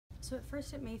So at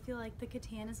first it may feel like the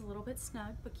katan is a little bit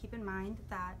snug, but keep in mind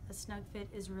that a snug fit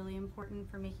is really important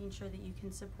for making sure that you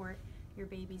can support your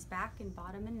baby's back and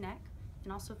bottom and neck,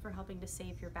 and also for helping to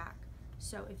save your back.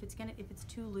 So if it's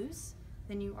too loose,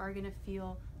 then you are gonna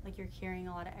feel like you're carrying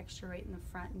a lot of extra weight in the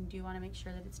front, and you do wanna make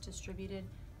sure that it's distributed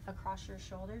across your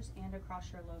shoulders and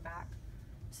across your low back,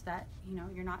 so that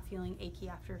you're not feeling achy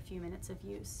after a few minutes of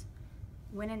use.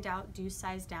 When in doubt, do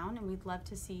size down, and we'd love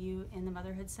to see you in the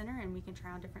Motherhood Center, and we can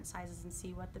try on different sizes and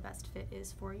see what the best fit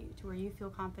is for you, to where you feel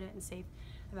confident and safe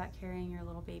about carrying your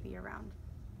little baby around.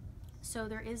 So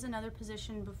there is another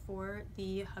position before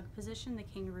the hug position, the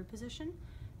kangaroo position.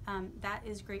 That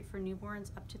is great for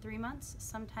newborns up to 3 months.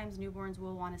 Sometimes newborns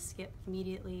will want to skip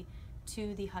immediately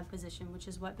to the hug position, which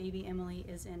is what baby Emily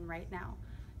is in right now.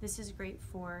 This is great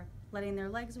for letting their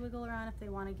legs wiggle around if they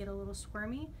want to get a little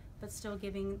squirmy, but still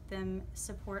giving them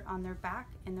support on their back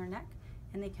and their neck.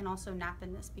 And they can also nap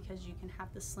in this because you can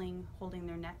have the sling holding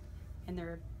their neck and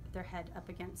their head up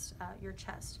against your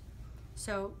chest.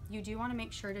 So you do want to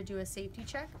make sure to do a safety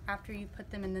check after you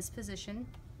put them in this position.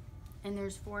 And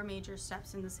there's 4 major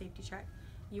steps in the safety check.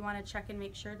 You want to check and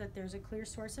make sure that there's a clear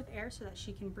source of air so that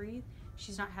she can breathe.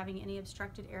 She's not having any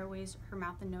obstructed airways. Her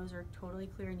mouth and nose are totally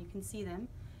clear and you can see them.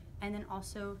 And then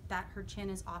also that her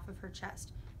chin is off of her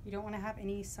chest. You don't want to have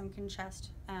any sunken chest,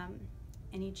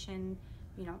 any chin,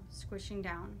 squishing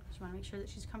down. You want to make sure that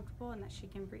she's comfortable and that she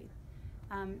can breathe.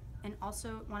 And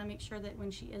also want to make sure that when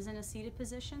she is in a seated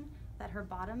position, that her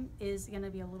bottom is going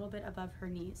to be a little bit above her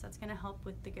knees. That's going to help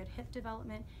with the good hip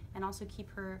development and also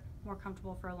keep her more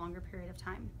comfortable for a longer period of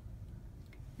time.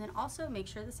 And then also make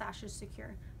sure the sash is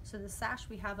secure. So the sash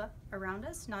we have up around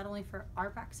us, not only for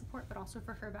our back support, but also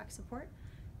for her back support.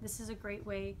 This is a great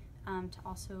way to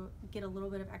also get a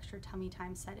little bit of extra tummy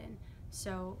time set in.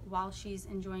 So while she's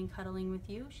enjoying cuddling with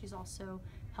you, she's also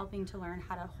helping to learn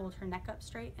how to hold her neck up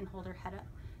straight and hold her head up.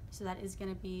 So that is going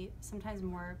to be sometimes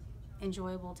more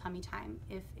enjoyable tummy time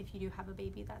if you do have a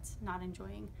baby that's not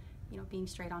enjoying being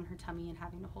straight on her tummy and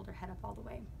having to hold her head up all the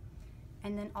way.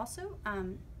 And then also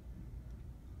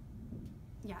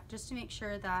just to make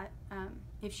sure that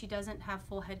if she doesn't have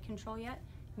full head control yet,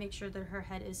 make sure that her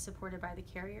head is supported by the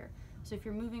carrier. So if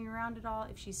you're moving around at all,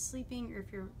 if she's sleeping, or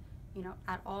if you're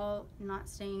at all not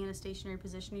staying in a stationary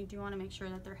position, you do want to make sure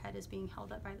that their head is being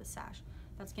held up by the sash.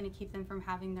 That's going to keep them from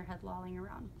having their head lolling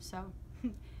around. So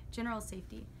general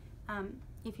safety.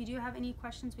 If you do have any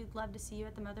questions, we'd love to see you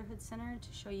at the Motherhood Center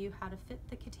to show you how to fit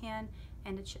the katan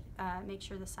and to make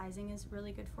sure the sizing is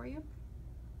really good for you.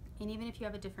 And even if you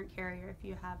have a different carrier, if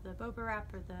you have the Boba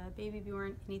Wrap or the Baby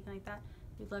Bjorn, anything like that,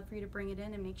 we'd love for you to bring it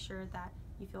in and make sure that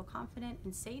you feel confident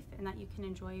and safe and that you can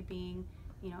enjoy being,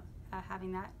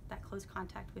 having that close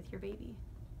contact with your baby.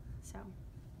 So.